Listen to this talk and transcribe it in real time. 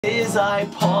As I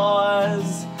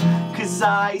pause, 'cause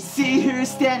I see her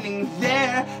standing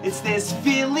there. It's this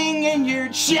feeling in your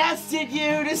chest that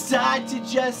you decide to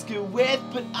just go with,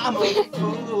 but I'm a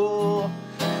fool,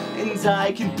 and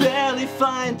I can barely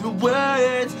find the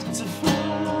words to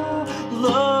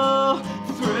follow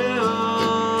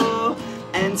through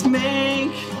and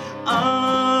make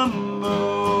a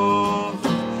move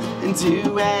and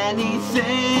do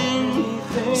anything,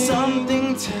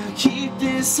 something to keep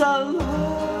this alive.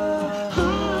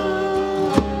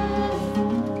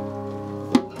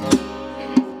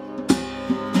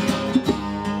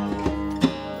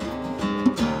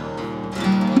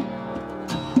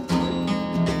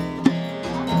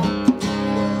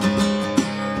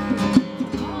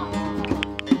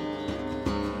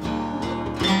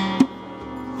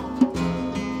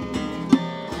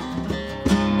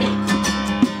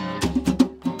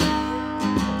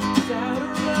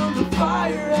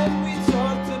 And we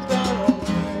talked about our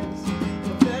lives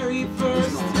the very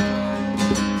first time.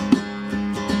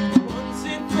 Once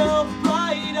it felt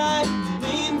right, I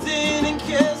leaned in and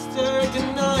kissed her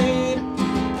goodnight.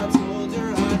 I told her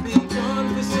I'd be gone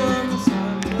for some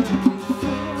time,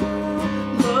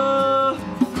 but Look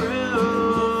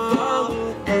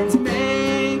through and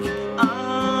make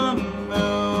a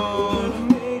move,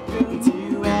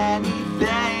 do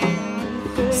anything,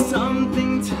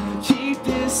 something to keep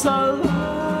this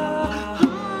alive.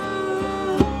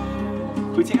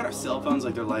 Can we take out our cell phones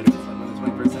like they're lighters, like in the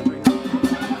 21st century?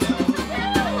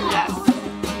 Yes!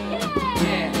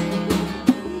 Yeah!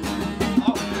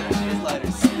 Oh, she is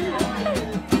lighters.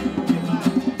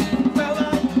 well, I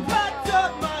packed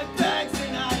up my bags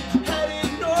and I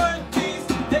headed northeast,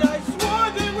 and I swore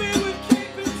that we would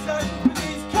keep in touch for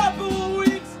these couple of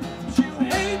weeks. But you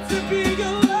hate to be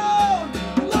alone,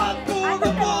 not for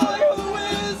the boy who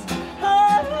is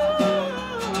home.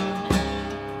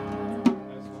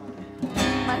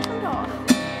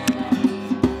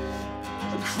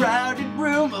 A crowded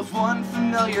room of one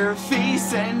familiar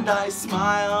face, and I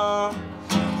smile,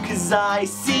 'cause I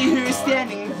see her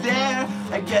standing there.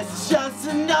 I guess it's just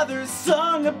another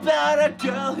song about a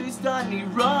girl who's done me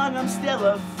wrong. I'm still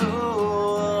a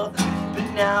fool, but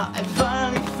now I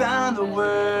finally found the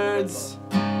words,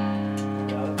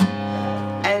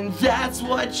 and that's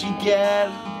what you get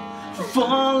for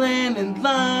falling in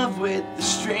love with a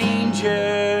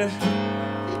stranger.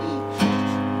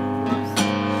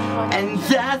 And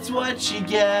that's what you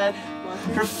get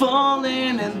for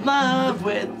falling in love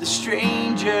with a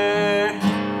stranger.